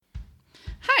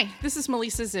Hi, this is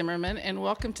Melissa Zimmerman, and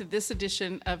welcome to this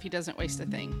edition of He Doesn't Waste a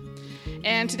Thing.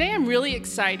 And today I'm really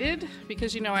excited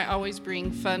because, I always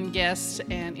bring fun guests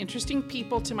and interesting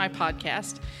people to my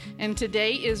podcast. And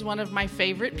today is one of my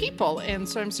favorite people. And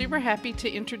so I'm super happy to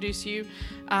introduce you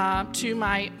to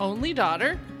my only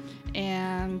daughter.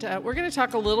 And we're going to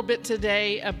talk a little bit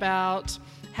today about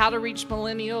how to reach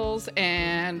millennials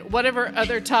and whatever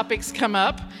other topics come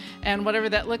up and whatever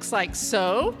that looks like.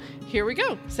 So here we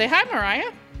go. Say hi,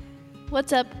 Mariah.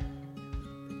 What's up?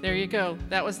 There you go.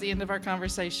 That was the end of our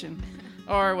conversation.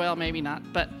 Or, well, maybe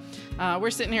not. But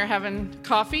we're sitting here having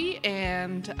coffee,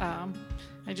 and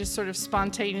I just sort of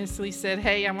spontaneously said,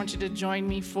 hey, I want you to join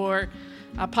me for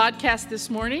a podcast this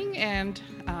morning. And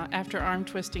after arm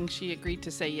twisting, she agreed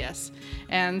to say yes.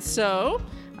 And so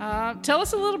tell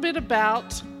us a little bit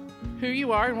about who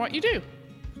you are and what you do.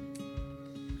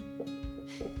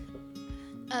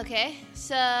 Okay,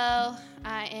 so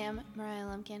I am Mariah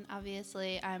Lumpkin.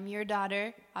 Obviously, I'm your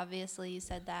daughter. Obviously, you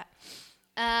said that.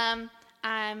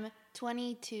 I'm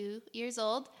 22 years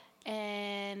old,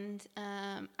 and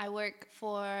I work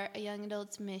for a young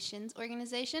adults missions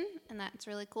organization, and that's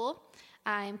really cool.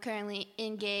 I'm currently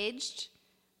engaged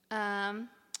to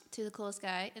the coolest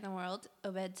guy in the world,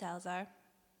 Obed Salazar.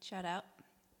 Shout out.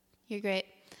 You're great.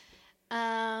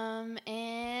 And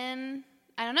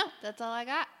I don't know. That's all I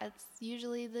got. That's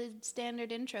usually the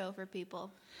standard intro for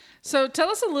people. So tell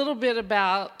us a little bit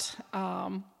about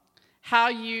how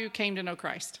you came to know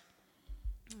Christ.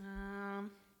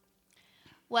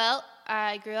 Well,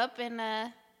 I grew up in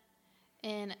a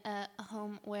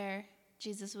home where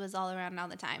Jesus was all around all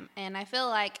the time, and I feel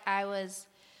like I was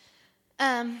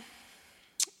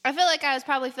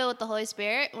probably filled with the Holy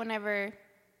Spirit whenever,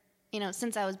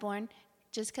 since I was born.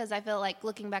 Just because I feel like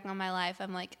looking back on my life,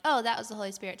 I'm like, oh, that was the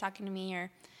Holy Spirit talking to me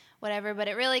or whatever. But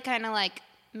it really kind of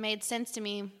made sense to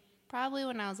me probably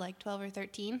when I was 12 or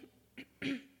 13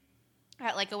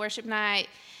 at a worship night.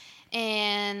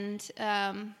 And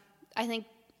I think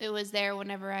it was there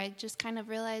whenever I just kind of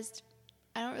realized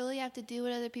I don't really have to do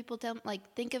what other people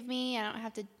think of me. I don't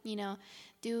have to,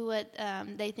 do what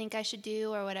they think I should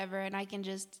do or whatever. And I can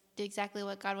just do exactly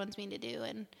what God wants me to do.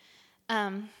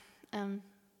 And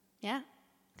yeah.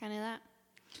 Kind of that.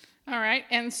 All right.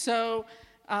 And so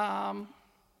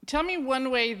tell me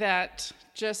one way that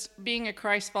just being a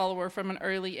Christ follower from an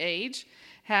early age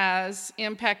has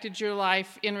impacted your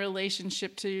life in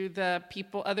relationship to the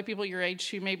other people your age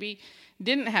who maybe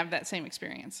didn't have that same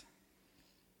experience.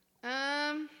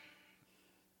 I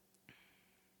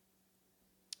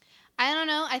don't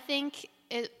know. I think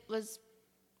it was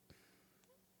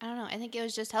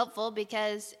just helpful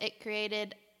because it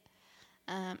created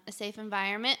a safe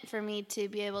environment for me to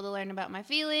be able to learn about my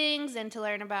feelings and to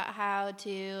learn about how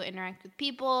to interact with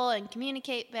people and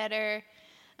communicate better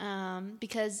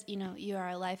because, you are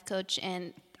a life coach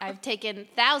and I've taken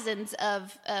thousands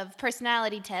of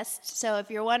personality tests. So if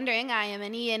you're wondering, I am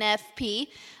an ENFP.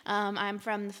 I'm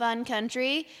from the fun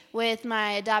country with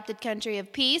my adopted country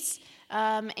of peace.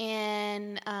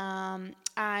 And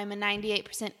I'm a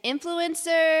 98%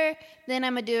 influencer, then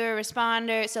I'm a doer,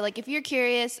 responder. So, if you're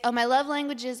curious, my love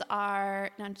languages are,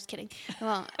 no, I'm just kidding.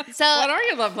 Well, so what are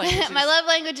your love languages? My love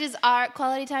languages are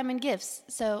quality time and gifts.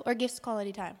 So, or gifts,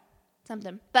 quality time,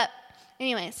 something. But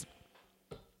anyways,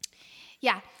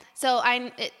 yeah. So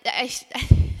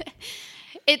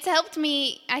it's helped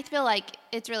me, I feel like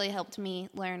it's really helped me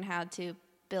learn how to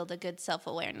build a good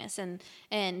self-awareness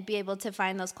and be able to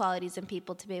find those qualities in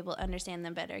people to be able to understand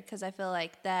them better, because I feel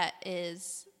like that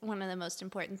is one of the most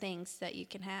important things that you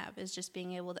can have is just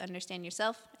being able to understand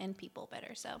yourself and people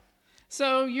better.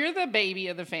 So you're the baby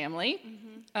of the family.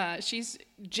 Mm-hmm. She's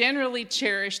generally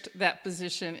cherished that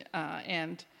position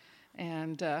and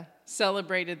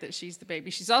celebrated that she's the baby.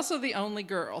 She's also the only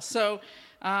girl. So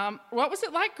what was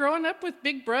it like growing up with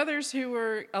big brothers who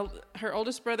were, her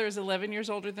oldest brother is 11 years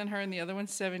older than her and the other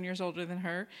one's 7 years older than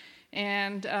her.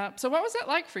 And so what was that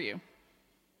like for you?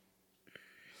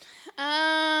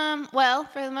 Well,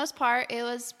 for the most part, it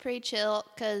was pretty chill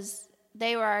because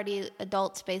they were already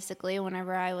adults basically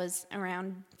whenever I was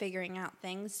around figuring out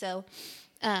things. So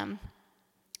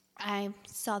I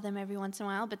saw them every once in a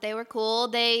while, but they were cool.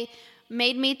 They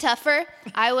made me tougher.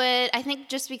 I think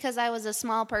just because I was a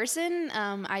small person,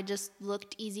 I just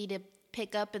looked easy to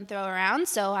pick up and throw around,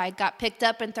 so I got picked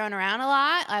up and thrown around a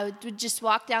lot. I would just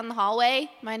walk down the hallway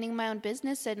minding my own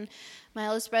business, and my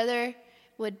oldest brother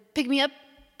would pick me up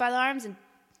by the arms and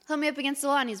hold me up against the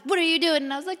wall, and he's, "What are you doing?"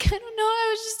 And I was like, "I don't know, I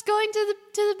was just going to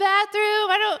the bathroom,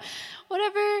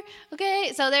 whatever."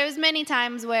 Okay, so there was many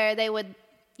times where they would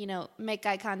make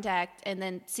eye contact and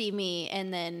then see me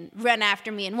and then run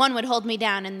after me, and one would hold me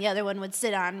down and the other one would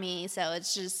sit on me. So I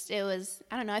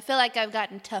don't know. I feel like I've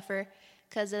gotten tougher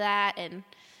because of that, and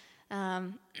I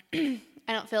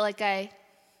don't feel like I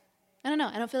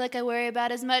don't feel like I worry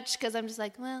about as much because I'm just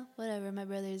like, well, whatever. My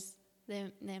brothers,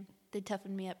 they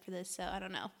toughened me up for this, so I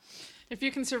don't know. If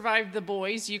you can survive the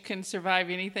boys, you can survive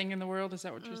anything in the world. Is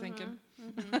that what you're thinking?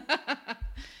 Mm-hmm.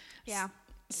 Yeah.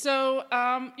 So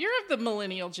you're of the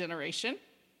millennial generation.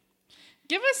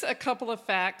 Give us a couple of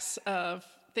facts of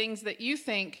things that you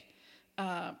think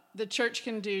the church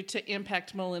can do to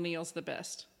impact millennials the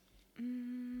best.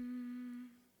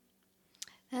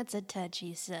 That's a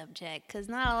touchy subject because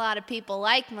not a lot of people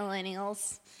like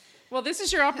millennials. Well, this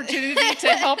is your opportunity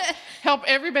to help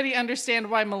everybody understand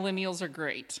why millennials are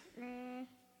great.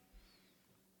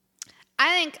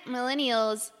 I think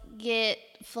millennials get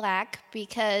flack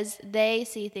because they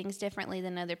see things differently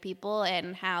than other people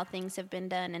and how things have been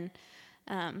done.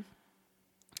 And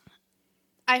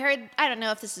I don't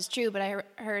know if this is true, but I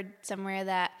heard somewhere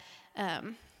that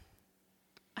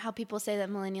how people say that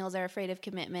millennials are afraid of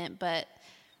commitment, but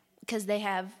because they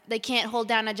can't hold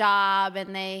down a job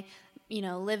and they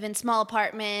live in small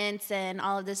apartments and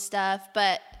all of this stuff.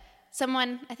 But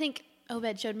I think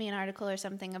Obed showed me an article or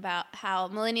something about how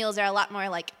millennials are a lot more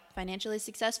like financially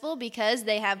successful because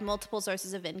they have multiple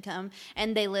sources of income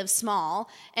and they live small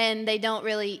and they don't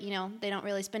really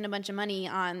spend a bunch of money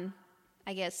on,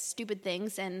 I guess, stupid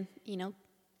things, and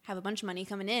have a bunch of money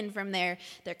coming in from their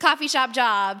coffee shop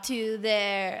job to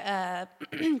their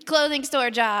clothing store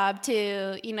job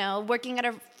to working at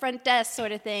a front desk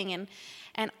sort of thing.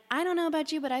 And I don't know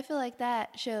about you, but I feel like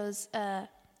that shows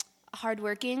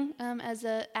hardworking as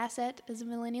an asset as a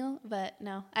millennial. But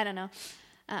no, I don't know.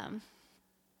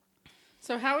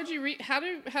 So how would you how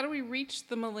do we reach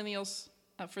the millennials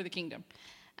for the kingdom?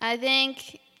 I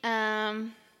think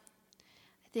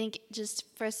just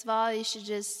first of all, you should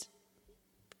just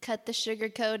cut the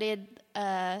sugar-coated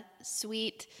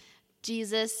sweet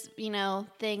Jesus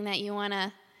thing that you want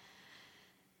to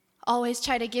always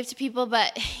try to give to people.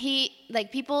 But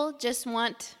people just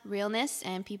want realness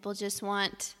and people just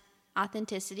want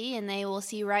authenticity, and they will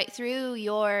see right through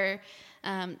your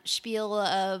spiel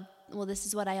of, well, this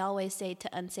is what I always say to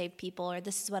unsaved people, or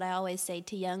this is what I always say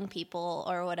to young people,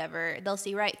 or whatever. They'll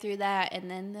see right through that,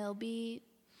 and then they'll be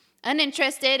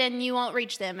uninterested, and you won't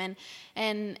reach them.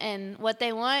 And what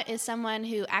they want is someone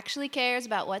who actually cares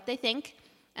about what they think,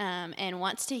 and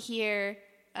wants to hear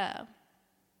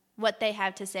what they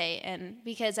have to say. And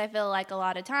because I feel like a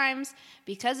lot of times,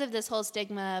 because of this whole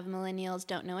stigma of millennials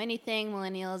don't know anything,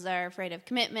 millennials are afraid of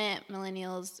commitment,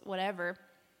 millennials whatever,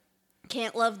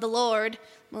 can't love the Lord,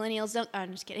 millennials don't,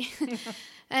 I'm just kidding.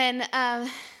 And I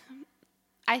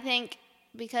think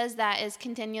because that is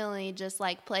continually just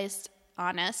like placed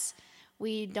on us,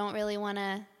 we don't really want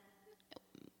to,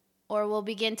 or we'll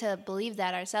begin to believe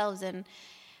that ourselves. And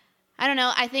I don't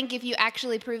know, I think if you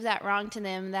actually prove that wrong to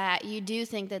them, that you do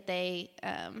think that they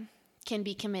can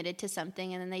be committed to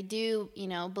something, and then they do,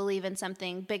 believe in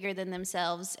something bigger than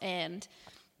themselves, and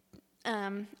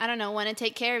I don't know, want to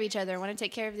take care of each other, want to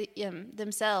take care of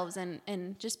themselves,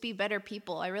 and just be better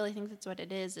people. I really think that's what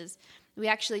it is we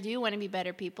actually do want to be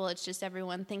better people. It's just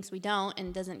everyone thinks we don't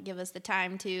and doesn't give us the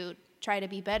time to try to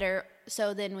be better.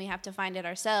 So then we have to find it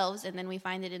ourselves, and then we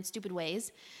find it in stupid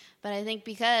ways. But I think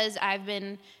because I've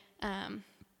been,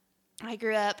 I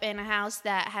grew up in a house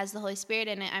that has the Holy Spirit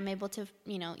in it, I'm able to,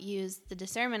 use the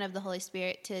discernment of the Holy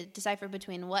Spirit to decipher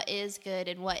between what is good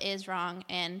and what is wrong,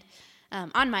 and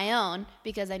on my own,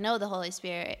 because I know the Holy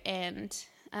Spirit. And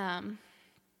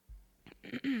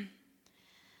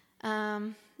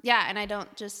and I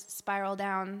don't just spiral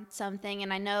down something,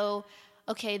 and I know,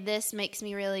 okay, this makes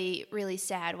me really, really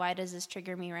sad. Why does this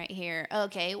trigger me right here?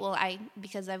 Okay, well,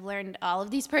 because I've learned all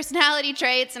of these personality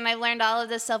traits, and I've learned all of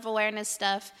this self-awareness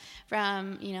stuff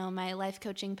from, my life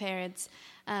coaching parents,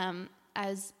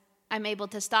 as I'm able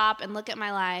to stop and look at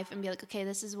my life and be like, okay,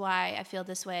 this is why I feel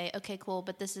this way. Okay, cool,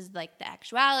 but this is like the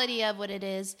actuality of what it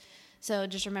is. So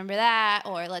just remember that,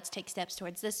 or let's take steps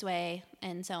towards this way,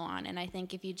 and so on. And I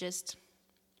think if you just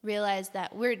realize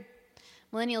that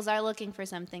millennials are looking for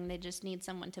something, they just need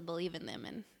someone to believe in them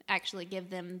and actually give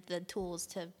them the tools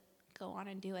to go on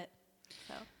and do it.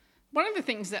 So one of the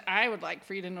things that I would like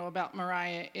for you to know about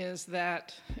Mariah is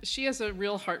that she has a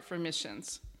real heart for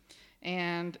missions.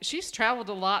 And she's traveled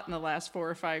a lot in the last 4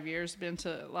 or 5 years, been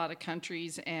to a lot of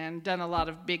countries and done a lot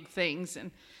of big things.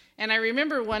 And I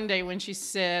remember one day when she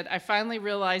said, I finally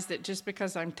realized that just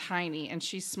because I'm tiny, and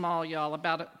she's small, y'all,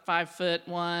 about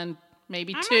 5'1",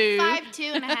 maybe 2. I'm like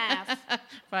 5'2.5".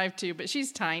 5'2", but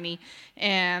she's tiny.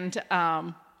 And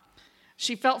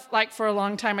she felt like for a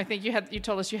long time, I think you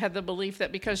told us you had the belief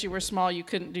that because you were small, you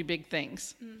couldn't do big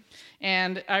things.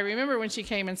 And I remember when she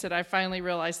came and said, I finally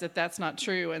realized that that's not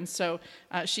true. And so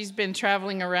she's been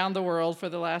traveling around the world for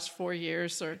the last 4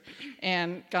 years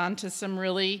and gotten to see some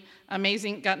really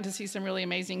amazing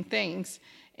things.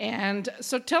 And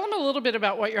so tell them a little bit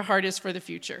about what your heart is for the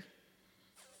future.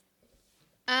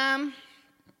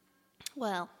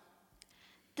 Well,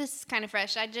 this is kind of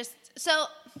fresh.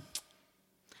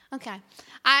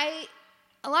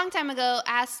 A long time ago,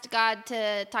 asked God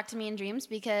to talk to me in dreams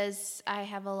because I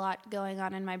have a lot going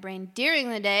on in my brain during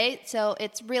the day. So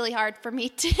it's really hard for me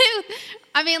to,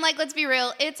 let's be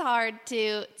real. It's hard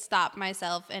to stop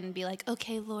myself and be like,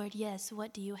 okay, Lord, yes,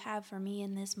 what do you have for me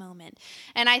in this moment?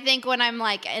 And I think when I'm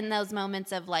like in those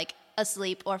moments of like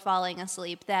asleep or falling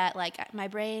asleep, that like my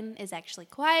brain is actually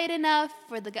quiet enough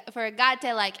for God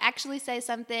to like actually say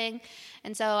something.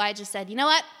 And so I just said, you know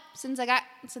what? Since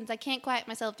I can't quiet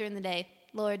myself during the day,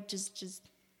 Lord, just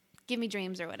give me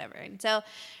dreams or whatever. And so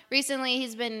recently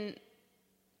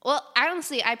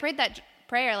I prayed that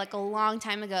prayer like a long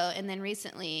time ago. And then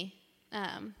recently,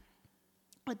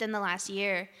 within the last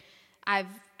year,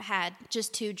 I've had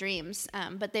just 2 dreams.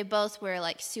 But they both were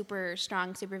like super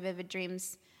strong, super vivid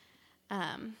dreams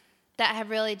that have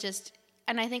really just,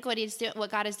 and I think what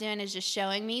God is doing is just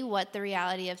showing me what the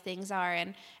reality of things are,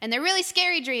 and they're really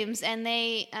scary dreams, and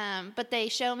but they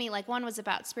show me, like, one was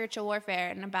about spiritual warfare,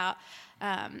 and about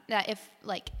that if,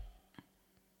 like,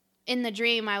 in the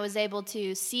dream I was able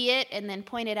to see it and then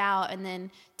point it out, and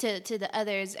then to the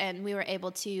others, and we were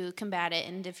able to combat it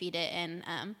and defeat it, and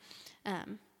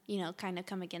kind of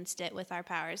come against it with our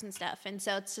powers and stuff. And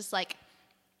so it's just like,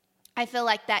 I feel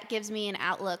like that gives me an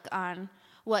outlook on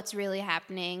what's really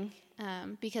happening.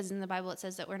 Because in the Bible it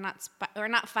says that we're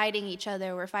not fighting each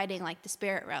other. We're fighting like the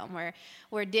spirit realm.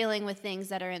 We're dealing with things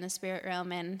that are in the spirit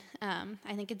realm, and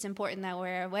I think it's important that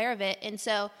we're aware of it. And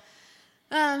so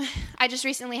I just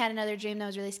recently had another dream that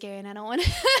was really scary, and I don't want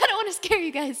to scare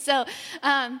you guys. So,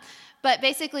 but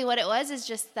basically what it was is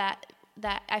just that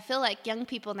I feel like young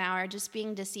people now are just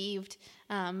being deceived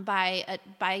by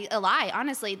a lie.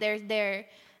 Honestly, they're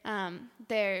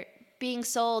being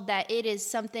sold that it is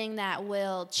something that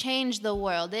will change the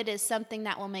world. It is something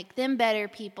that will make them better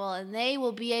people, and they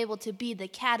will be able to be the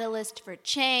catalyst for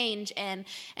change, and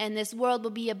this world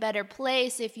will be a better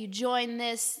place if you join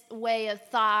this way of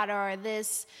thought or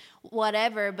this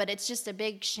whatever. But it's just a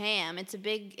big sham. It's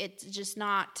just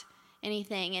not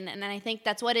anything. And I think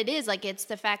that's what it is. Like, it's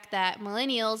the fact that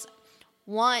millennials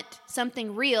want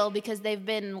something real because they've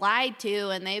been lied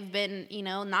to, and they've been,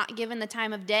 not given the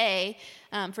time of day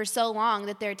for so long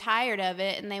that they're tired of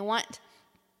it, and they want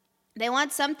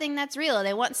something that's real.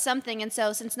 They want something, and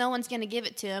so since no one's going to give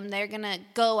it to them, they're going to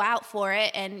go out for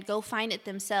it and go find it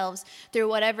themselves through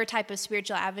whatever type of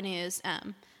spiritual avenues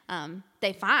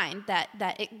they find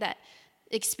that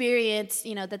experience,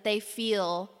 that they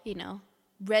feel,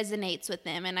 resonates with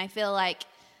them. And I feel like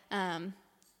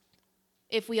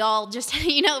if we all just,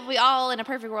 if we all in a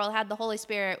perfect world had the Holy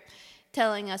Spirit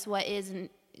telling us what is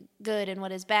good and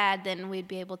what is bad, then we'd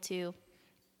be able to,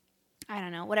 I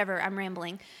don't know, whatever, I'm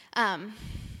rambling. I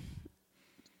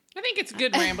think it's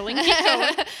good rambling. Keep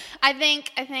going. I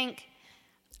think, I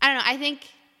don't know, I think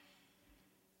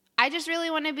I just really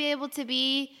want to be able to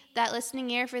be that listening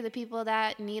ear for the people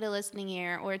that need a listening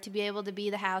ear, or to be able to be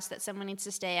the house that someone needs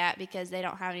to stay at because they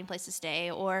don't have any place to stay,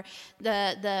 or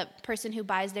the person who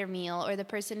buys their meal, or the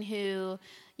person who,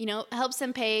 helps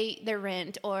them pay their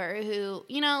rent, or who,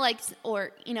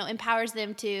 empowers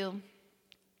them to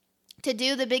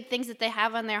do the big things that they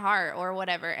have on their heart or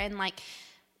whatever. And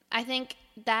I think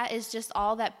that is just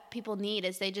all that people need,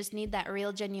 is they just need that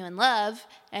real, genuine love.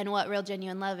 And what real,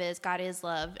 genuine love is, God is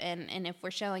love. And if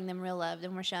we're showing them real love,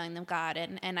 then we're showing them God.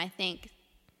 And I think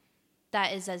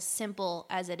that is as simple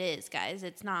as it is, guys.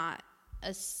 It's not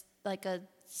a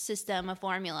system, a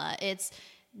formula. It's,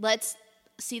 let's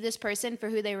see this person for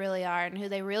who they really are, and who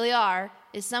they really are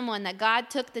is someone that God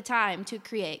took the time to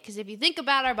create. Because if you think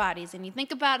about our bodies, and you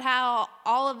think about how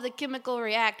all of the chemical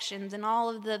reactions and all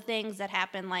of the things that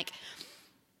happen,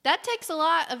 that takes a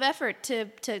lot of effort to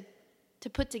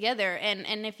put together.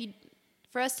 And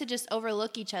for us to just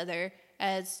overlook each other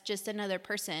as just another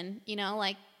person,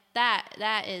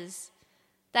 that's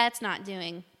not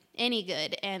doing any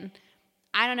good. And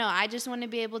I don't know, I just want to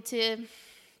be able to,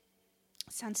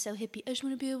 sounds so hippie, I just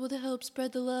want to be able to help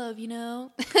spread the love,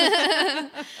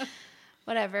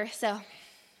 whatever. So,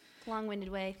 long-winded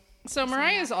way. So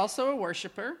Mariah is also a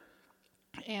worshiper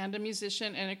and a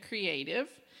musician and a creative.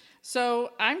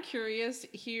 So I'm curious,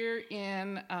 here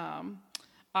in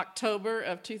October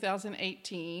of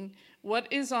 2018. What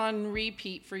is on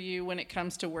repeat for you when it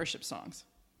comes to worship songs?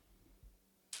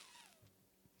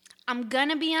 I'm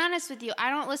gonna be honest with you. I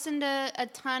don't listen to a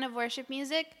ton of worship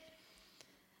music.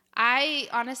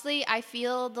 I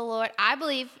feel the Lord. I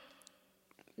believe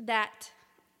that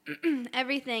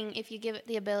everything, if you give it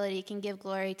the ability, can give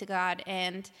glory to God.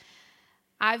 And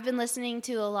I've been listening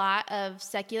to a lot of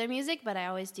secular music, but I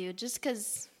always do just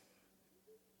because,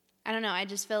 I don't know, I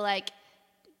just feel like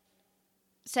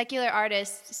secular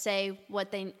artists say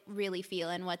what they really feel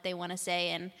and what they want to say.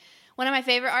 And one of my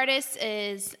favorite artists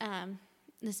is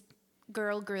this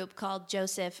girl group called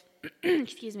Joseph,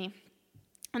 excuse me,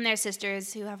 and they're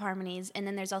sisters who have harmonies. And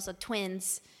then there's also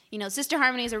twins. You know, sister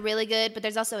harmonies are really good, but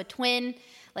there's also a twin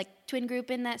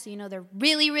group in that. So, you know, they're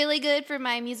really, really good for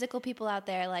my musical people out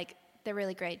there. Like, they're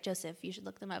really great. Joseph, you should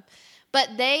look them up. But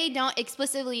they don't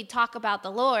explicitly talk about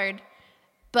the Lord,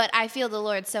 but I feel the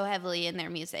Lord so heavily in their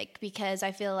music because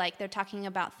I feel like they're talking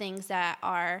about things that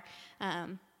are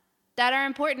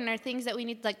important, or things that we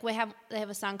need. Like they have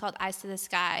a song called Eyes to the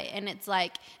Sky, and it's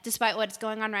like, despite what's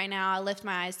going on right now, I lift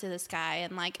my eyes to the sky.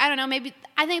 And like, I don't know, maybe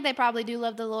I think they probably do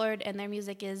love the Lord and their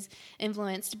music is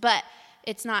influenced, but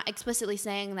it's not explicitly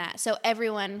saying that. So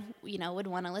everyone, you know, would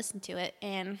want to listen to it.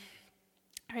 And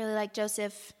I really like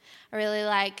Joseph. I really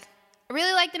like the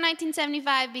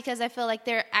 1975 because I feel like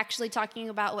they're actually talking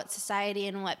about what society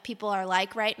and what people are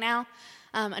like right now.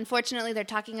 Unfortunately, they're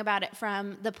talking about it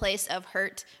from the place of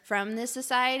hurt from this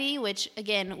society, which,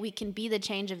 again, we can be the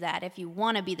change of that if you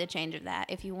want to be the change of that,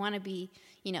 if you want to be,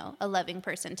 you know, a loving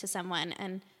person to someone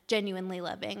and genuinely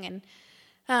loving. And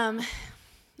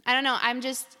I don't know, I'm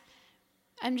just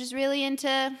really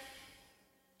into...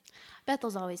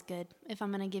 Bethel's always good, if I'm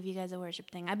going to give you guys a worship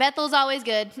thing. Bethel's always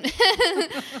good.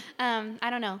 I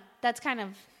don't know. That's kind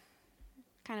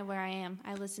of where I am.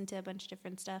 I listen to a bunch of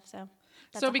different stuff, so...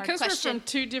 That's so because we're from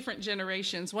two different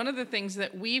generations, one of the things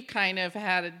that we've kind of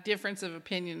had a difference of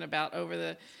opinion about over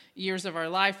the years of our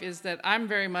life is that I'm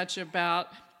very much about,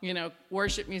 you know,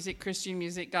 worship music, Christian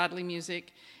music, godly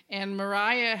music. And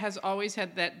Mariah has always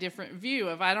had that different view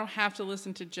of, I don't have to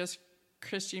listen to just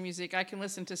Christian music. I can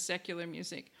listen to secular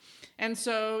music. And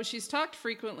so she's talked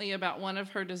frequently about one of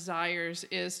her desires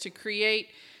is to create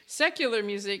secular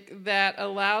music that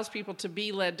allows people to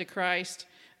be led to Christ,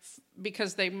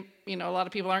 because they, you know, a lot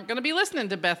of people aren't going to be listening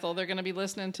to Bethel. They're going to be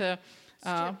listening to,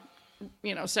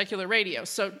 you know, secular radio.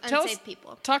 So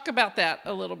talk about that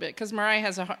a little bit, because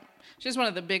Mariah she's one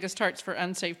of the biggest hearts for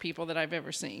unsaved people that I've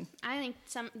ever seen. I think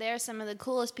they're some of the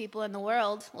coolest people in the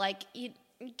world. Like, you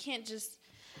can't just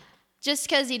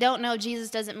because you don't know Jesus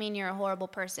doesn't mean you're a horrible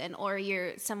person or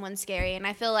you're someone scary. And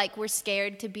I feel like we're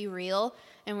scared to be real,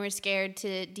 and we're scared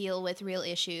to deal with real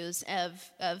issues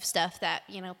of stuff that,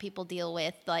 you know, people deal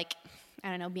with, like, I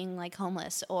don't know, being like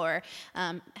homeless or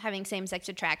having same-sex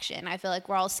attraction. I feel like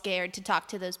we're all scared to talk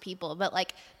to those people, but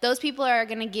like those people are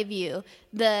going to give you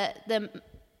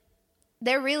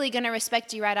they're really going to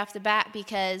respect you right off the bat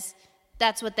because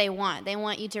that's what they want. They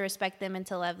want you to respect them and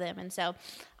to love them. And so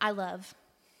I love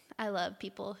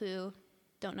people who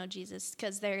don't know Jesus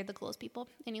because they're the coolest people.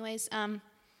 Anyways,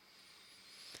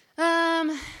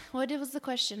 what was the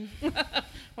question?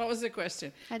 What was the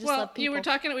question? I just love people.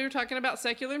 We were talking about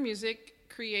secular music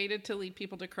created to lead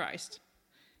people to Christ,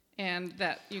 and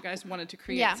that you guys wanted to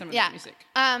create some of that music.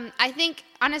 I think,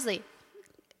 honestly,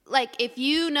 like, if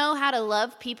you know how to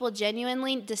love people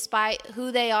genuinely, despite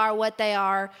who they are, what they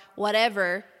are,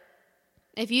 whatever,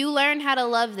 if you learn how to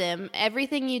love them,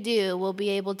 everything you do will be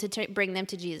able to bring them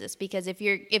to Jesus. Because if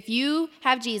you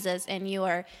have Jesus and you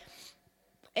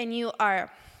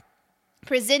are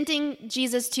presenting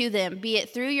Jesus to them, be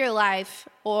it through your life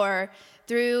or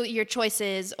through your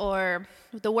choices or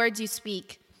the words you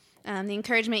speak, the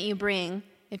encouragement you bring,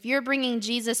 if you're bringing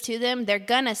Jesus to them, they're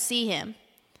going to see him.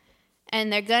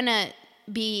 And they're going to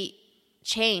be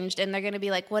changed. And they're going to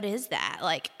be like, what is that?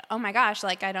 Like, oh my gosh,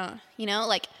 like, I don't, you know,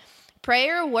 like,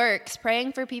 prayer works.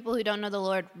 Praying for people who don't know the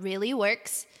Lord really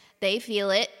works. They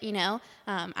feel it, you know.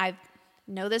 I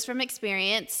know this from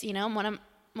experience. You know,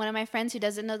 one of my friends who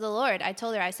doesn't know the Lord, I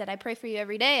told her, I said, I pray for you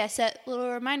every day. I set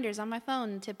little reminders on my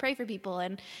phone to pray for people,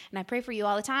 and I pray for you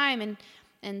all the time.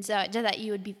 And so just that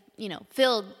you would be, you know,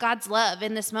 feel God's love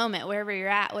in this moment, wherever you're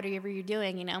at, whatever you're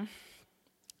doing, you know.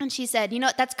 And she said, you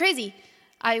know, that's crazy.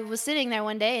 I was sitting there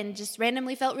one day and just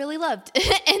randomly felt really loved.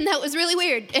 And that was really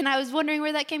weird. And I was wondering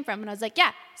where that came from. And I was like,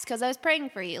 yeah, it's because I was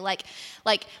praying for you. Like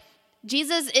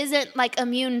Jesus isn't like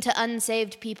immune to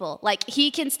unsaved people. Like, he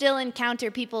can still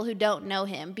encounter people who don't know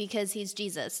him because he's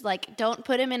Jesus. Like, don't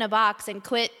put him in a box and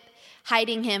quit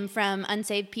hiding him from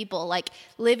unsaved people. Like,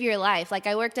 live your life. Like,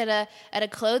 I worked at a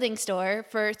clothing store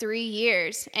for 3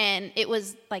 years, and it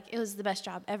was the best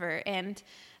job ever. And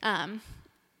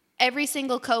every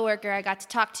single coworker I got to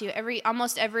talk to,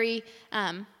 almost every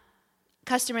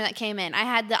customer that came in, I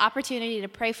had the opportunity to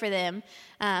pray for them.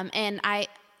 And I,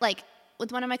 like,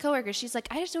 with one of my coworkers, she's like,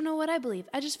 I just don't know what I believe.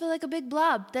 I just feel like a big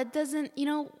blob that doesn't,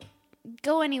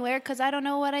 go anywhere because I don't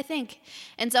know what I think.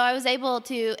 And so I was able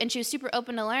to, and she was super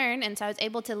open to learn, and so I was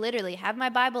able to literally have my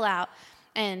Bible out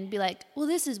and be like, well,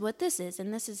 this is what this is,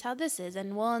 and this is how this is,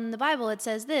 and well, in the Bible it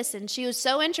says this, and she was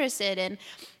so interested.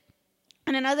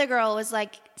 And another girl was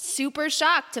like super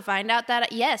shocked to find out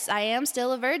that, yes, I am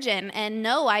still a virgin. And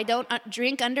no, I don't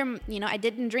drink I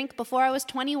didn't drink before I was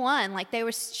 21. Like, she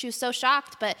was so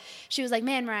shocked, but she was like,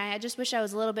 man, Mariah, I just wish I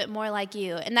was a little bit more like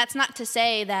you. And that's not to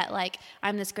say that, like,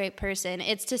 I'm this great person.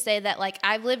 It's to say that, like,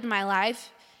 I've lived my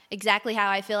life exactly how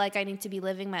I feel like I need to be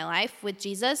living my life with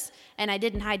Jesus. And I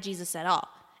didn't hide Jesus at all.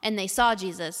 And they saw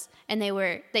Jesus, and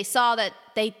they saw that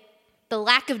the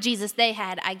lack of Jesus they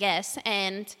had, I guess,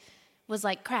 and was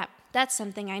like, crap, that's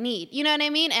something I need. You know what I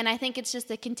mean? And I think it's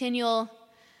just a continual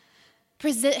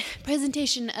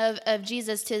presentation of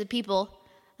Jesus to the people,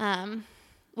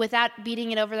 without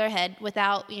beating it over their head,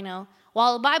 without,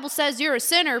 well, the Bible says you're a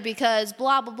sinner because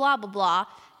blah, blah, blah, blah, blah.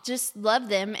 Just love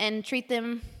them and treat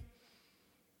them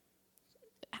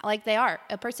like they are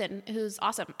a person who's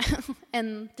awesome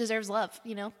and deserves love,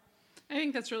 I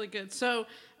think that's really good. So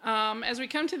as we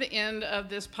come to the end of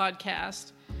this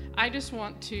podcast, I just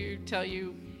want to tell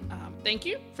you, thank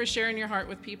you for sharing your heart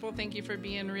with people. Thank you for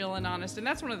being real and honest. And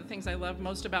that's one of the things I love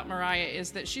most about Mariah,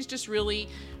 is that she's just really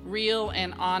real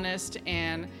and honest,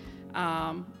 and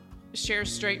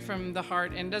shares straight from the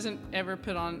heart, and doesn't ever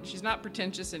she's not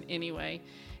pretentious in any way.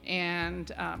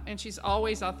 And she's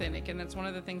always authentic, and that's one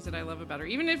of the things that I love about her.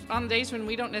 Even if on days when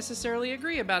we don't necessarily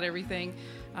agree about everything,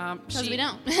 because we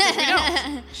don't.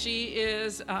 She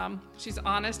is. She's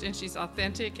honest, and she's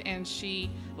authentic, and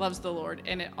she loves the Lord,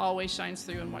 and it always shines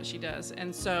through in what she does.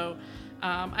 And so,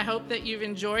 I hope that you've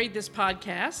enjoyed this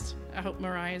podcast. I hope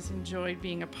Mariah's enjoyed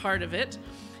being a part of it,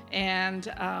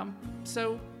 and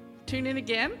so tune in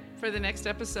again for the next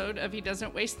episode of He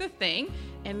Doesn't Waste a Thing,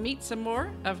 and meet some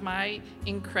more of my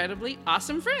incredibly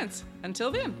awesome friends. Until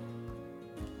then.